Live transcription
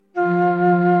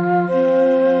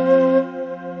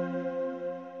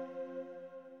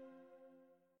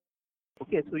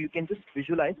है, so you can just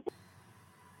visualize.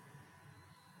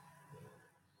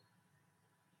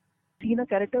 Seen a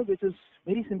character which is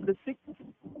very simplistic,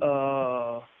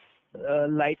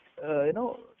 light,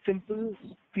 simple,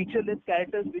 featureless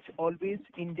characters which always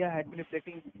India had been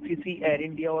reflecting. If you see Air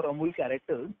India or Amul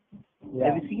characters,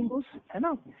 have you seen those?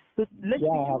 So let's I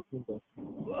have seen those.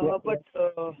 but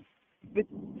with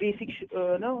basic,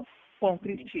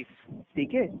 concrete shapes,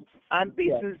 okay, and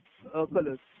pastel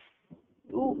colors.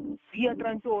 So we are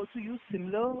trying to also use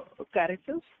similar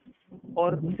characters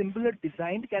or similar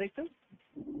designed characters,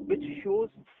 which shows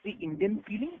the Indian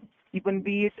feeling, even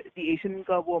be it the Asian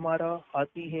का वो हमारा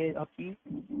हाथी है, हाथी.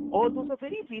 All those are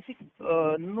very basic,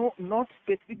 not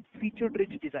specific featured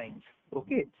rich designs.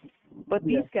 Okay, but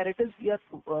these characters we are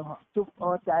so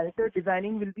character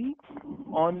designing will be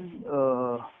on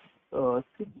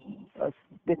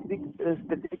specific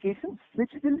specifications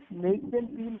which will make them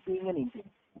feel being an Indian.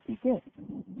 Okay.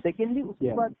 Secondly,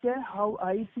 उसके बाद क्या है? How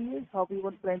I see it, how we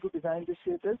were trying to design this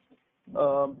shape is,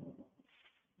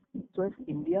 so if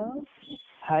India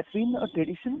had been a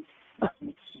traditionally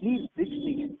rich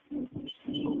nation,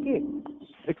 okay,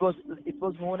 it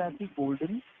was known as the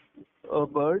golden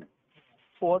bird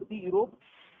for the Europe,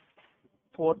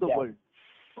 for the world,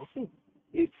 okay.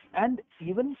 And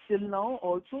even still now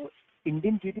also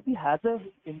Indian GDP has a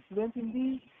influence in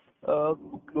the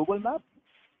global map.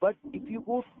 But if you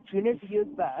go 300 years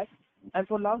back, and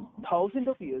for last thousands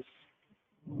of years,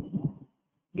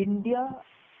 India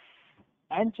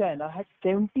and China had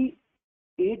 78%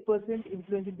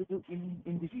 influence in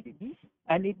the GDP,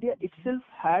 and India itself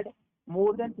had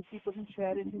more than 50%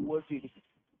 share in the world GDP.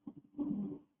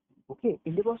 Okay,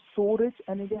 India was so rich,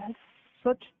 and India has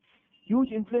such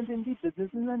huge influence in the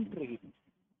business and trade.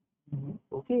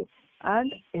 Okay,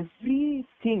 and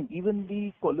everything, even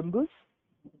the Columbus,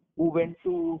 who went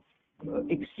to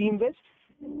extreme west,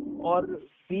 or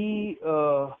the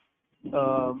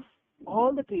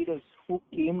all the traders who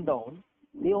came down,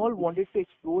 they all wanted to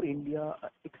explore India,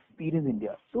 experience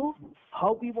India. So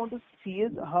how we want to see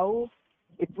is how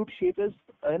it would shape us,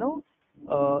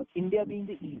 India being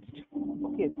the east.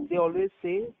 Okay, they always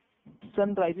say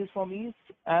sun rises from east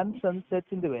and sun sets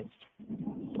in the west.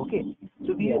 Okay,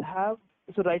 so we will have,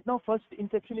 so right now first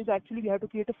inception is actually we have to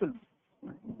create a film.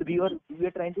 So we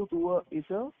are trying to do a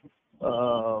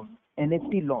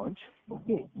NFT launch.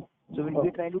 Okay, so we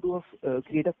are trying to do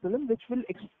create a film which will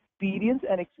experience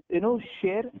and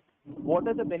share what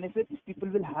are the benefits people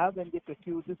will have when they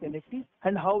procure this NFT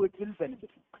and how it will benefit.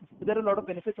 So there are a lot of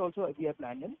benefits also we have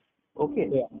planned in. Okay,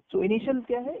 so initial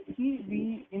क्या है कि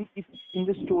we in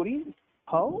the story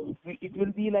how it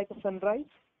will be like a sunrise.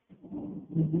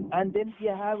 And then we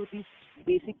have these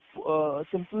basic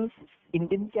simple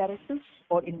Indian characters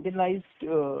or Indianized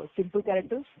simple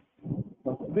characters,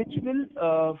 which will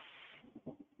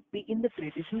be in the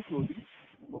traditional clothing.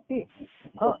 Okay.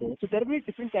 So there will be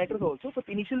different characters also, but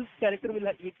initial character will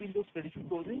be in those traditional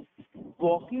clothing,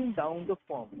 walking down the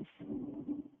farm.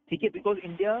 Okay, because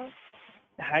India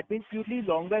had been purely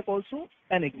long back also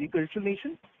an agricultural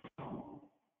nation.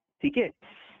 Okay,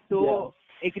 so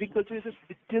agriculture is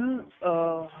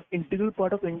still integral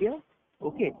part of India.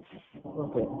 Okay.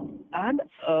 And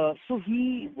so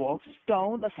he walks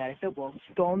down, the character walks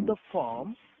down the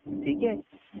farm. Okay,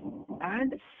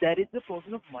 and there is the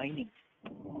process of mining.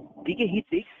 Okay, he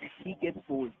digs, he gets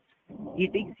gold. He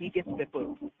digs, he gets pepper.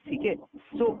 Okay,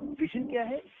 so vision क्या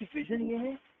है? Vision ये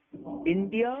है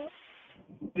India,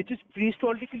 which is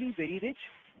prehistorically very rich,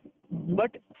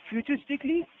 but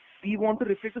futuristically we want to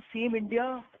reflect the same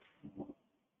India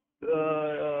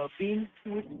being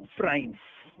to its prime,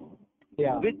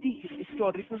 with the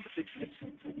historical richness.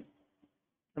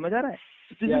 समझ आ रहा है?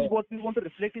 So this is what we want to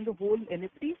reflect in the whole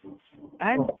NFT.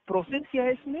 And process क्या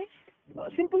है इसमें?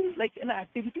 Simple, like an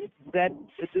activity that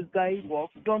this guy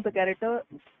walks down the character.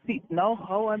 See, now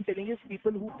how I'm telling is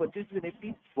people who purchase the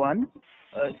NFTs, one,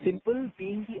 simple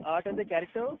being the art and the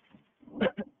character,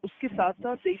 उसके साथ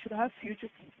साथ they should have future.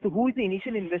 So who is the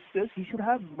initial investors? He should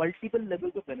have multiple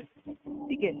levels of benefits.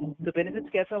 ठीक है? So benefits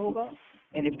कैसा होगा?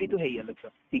 NFT तो है ही अलग सा,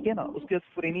 ठीक है ना? उसके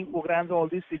training programs, all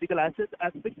these physical assets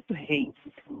aspects तो है ही.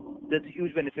 There's a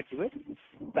huge benefit to it.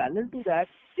 Parallel to that,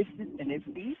 if this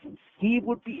NFT, he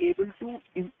would be able to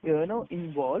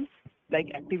involve like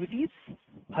activities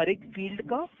हर एक field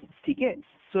का, ठीक है?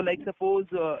 So like suppose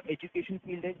education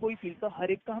field है, कोई field का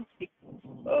हर एक का हम एक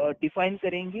define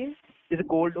करेंगे. जैसे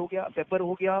gold हो गया, pepper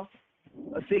हो गया,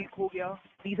 silk हो गया.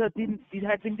 These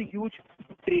had been the huge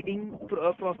trading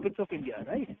prospects of India,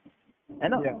 right?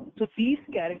 So these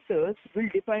characters will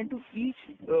define to each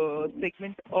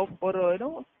segment of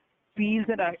or fields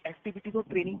and activities or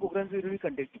training programs we will be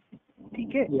conducting.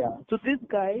 ठीक है. Yeah. So this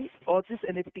guy or this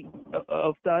NFT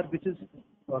avatar, which is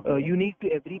unique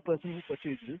to every person who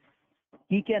purchases,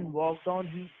 he can walk down.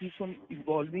 He keeps on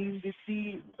evolving with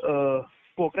the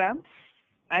program,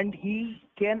 and he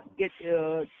can get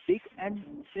dig and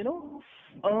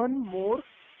earn more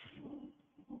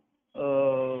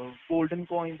golden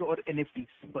coins or NFTs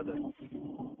further,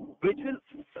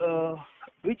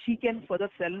 which he can further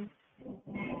sell,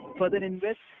 further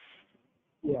invest.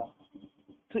 Yeah.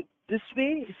 So this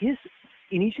way, his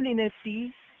initial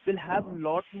NFT will have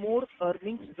lot more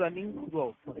earnings running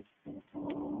throughout for it.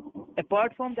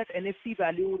 Apart from that NFT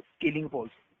value scaling up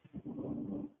also.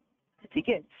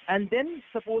 Okay. And then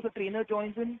suppose a trainer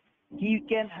joins in, he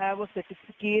can have a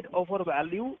certificate of our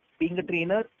value being a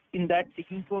trainer in that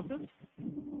taking process.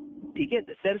 Okay.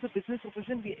 There is a business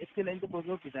profession, we are still in the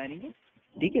process of designing it.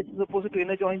 Okay. So suppose a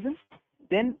trainer joins in,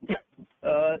 then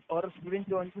or a student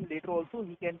joins in later also,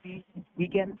 he can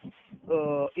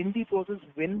in the process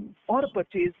win or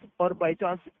purchase or by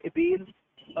chance avail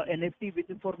NFT which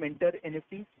is for mentor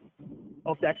NFT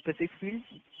of that specific field.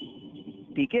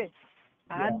 Okay.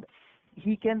 And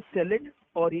he can sell it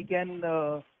or he can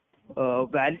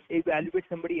evaluate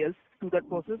somebody else to that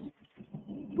process.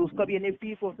 तो उसका भी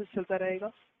NFT process चलता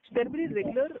रहेगा. There will be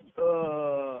regular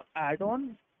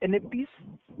add-on NFTs,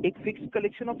 एक fixed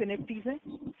collection of NFTs है,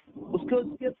 उसके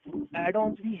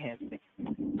add-ons भी हैं इसमें.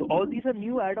 So all these are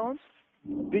new add-ons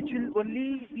which will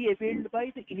only be availed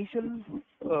by the initial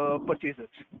purchasers.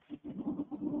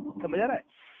 समझ आ रहा है?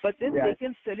 But then they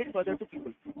can sell it further to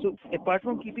people. So apart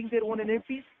from keeping their own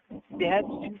NFTs, they have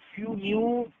few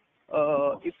new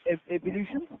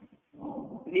evolutions,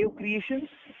 new creations,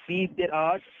 be it their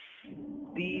art,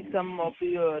 be some of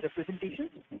the representations,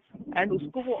 and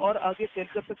उसको वो और आगे sell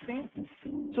कर सकते हैं.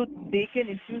 So they can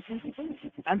influence people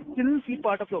and still be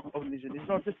part of the organization. It's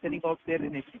not just selling out their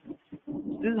NFT.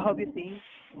 This is how we're saying,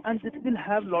 and this will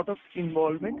have lot of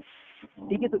involvement.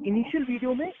 ठीक है. तो initial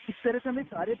video में इस तरह से हमें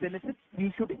सारे benefits we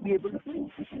should be able to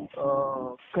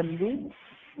convey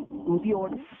to the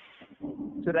audience.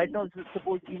 So right now,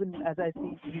 suppose even as I see,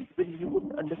 even you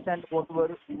could understand what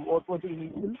was the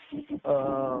initial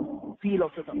feel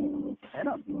of the company, है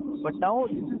ना? But now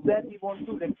this is where we want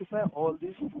to rectify all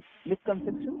these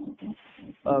misconceptions.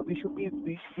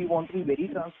 We want to be very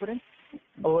transparent.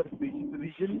 Our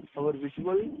vision, our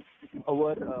visual,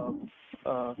 our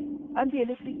and the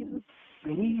NFT gives us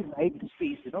very right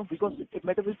space, because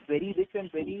metaverse is very rich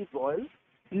and very royal.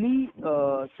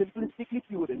 Simplistically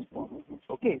pure response.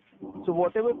 Okay, so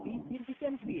whatever we feel we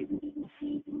can create.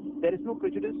 There is no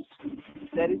prejudice.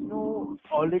 There is no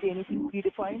already anything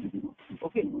predefined.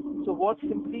 Okay, so what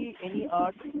simply any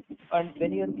art, and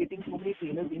when you are getting so many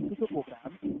trainers into the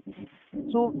program,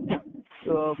 so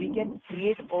we can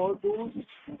create all those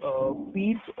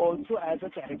fields also as a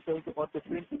characters or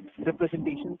different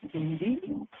representations in the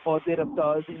or their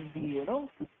avatars in the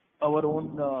our own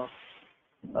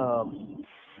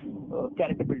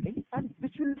character building, and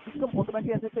which will become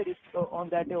automatically, as I said, on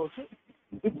that day also,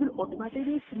 it will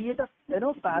automatically create a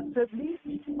passively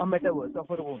a metaverse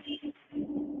of our own.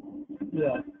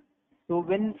 Yeah. So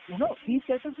when these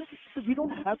characters, so we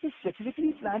don't have to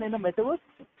specifically plan in a metaverse,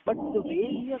 but the way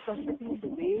we are constructing, the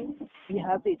way we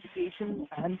have the education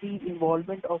and the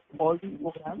involvement of all these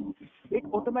programs, it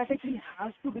automatically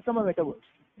has to become a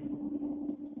metaverse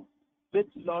with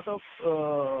lot of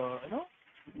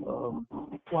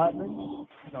requirements,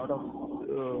 a lot of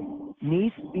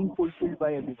needs being fulfilled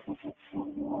by everyone.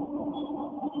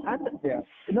 And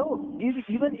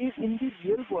even if in the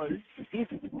real world, if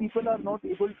people are not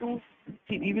able to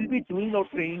see, we will be doing our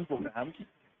training programs,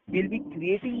 we'll be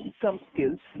creating some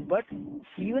skills, but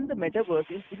even the metaverse,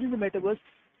 within the metaverse,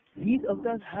 these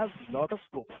avatars have a lot of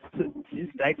scope. So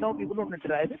right now people don't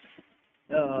drive it.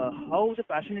 How the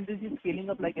fashion industry is scaling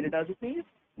up, like Editas says,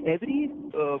 every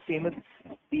famous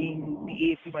being the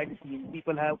AFC might have seen,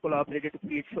 people have collaborated to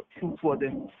create shoes for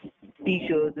them,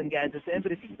 t-shirts and gadgets,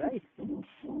 everything, right?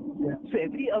 Yeah. So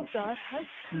every avatar has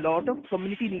lot of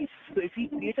community needs. So if we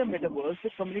create a metaverse, the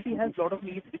community has lot of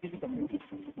needs within the community.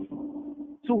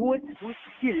 So who is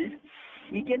skilled,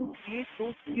 we can create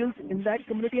those skills in that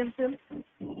community and sell.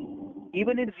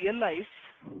 Even in real life,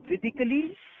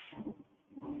 physically,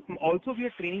 also we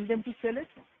are training them to sell it.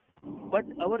 But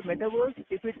our metaverse,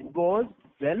 if it goes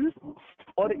well,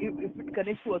 or if it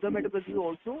connects to other metaverses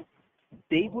also,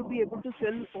 they would be able to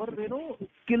sell or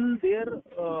skill their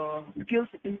skills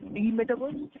in the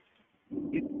metaverse.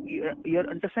 You're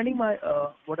understanding my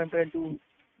what I'm trying to.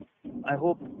 I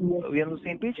hope we are on the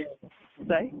same page.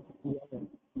 Sai?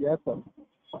 Yes, sir.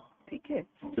 Okay.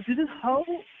 So this is how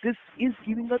this is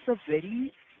giving us a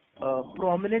very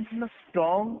prominent and a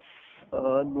strong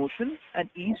notion and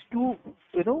ease to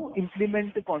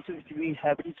implement the concept which we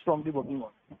have been strongly working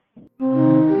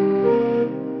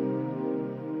on.